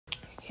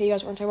hey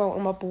guys, we're going to talk about one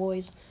of my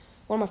boys,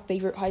 one of my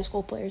favorite high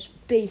school players,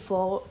 Baye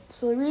Fall.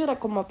 So the reason I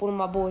call him up one of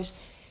my boys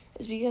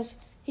is because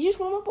he's just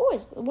one of my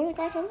boys, one of the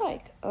guys I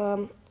like.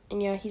 And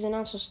yeah, he's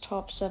announced his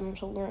top 7,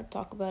 so we're going to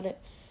talk about it.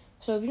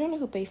 So if you don't know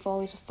who Baye Fall,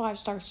 he's a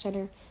 5-star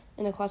center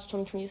in the class of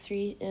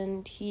 2023,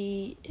 and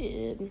he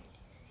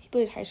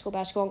plays high school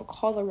basketball in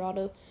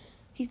Colorado.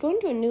 He's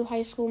going to a new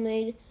high school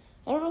made.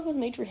 I don't know if it was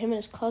made for him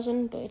and his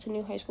cousin, but it's a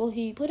new high school.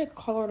 He played at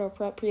Colorado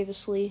Prep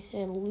previously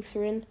and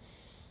Lutheran.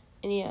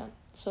 And yeah,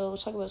 so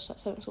let's talk about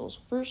 7 schools.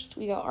 First,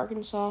 we got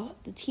Arkansas,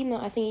 the team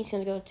that I think he's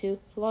going to go to.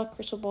 A lot of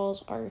crystal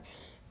balls are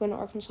going to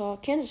Arkansas.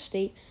 Kansas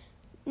State,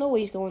 no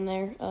way he's going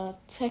there.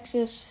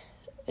 Texas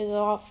is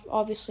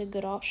obviously a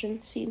good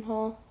option. Seton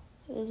Hall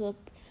is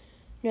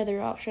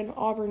another option.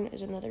 Auburn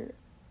is another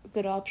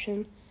good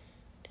option.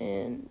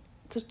 And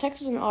because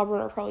Texas and Auburn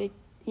are probably,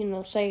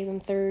 second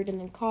and third, and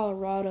then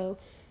Colorado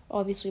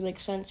obviously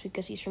makes sense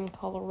because he's from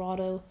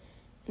Colorado.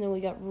 And then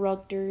we got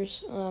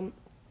Rutgers.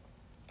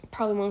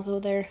 Probably won't go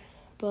there.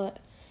 But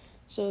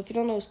so if you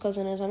don't know who his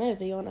cousin is, I made a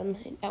video on him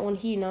when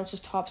he announced his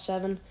top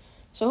 7.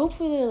 So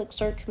hopefully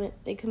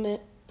they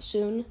commit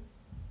soon,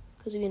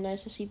 because it'd be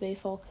nice to see Baye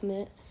Fall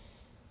commit.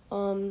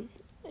 And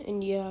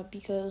yeah,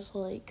 because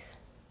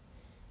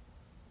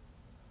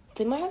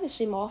they might have the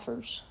same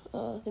offers.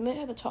 They might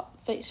have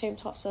the same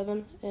top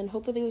 7, and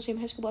hopefully they go to the same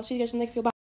high school. I'll see you guys in the next video. Bye.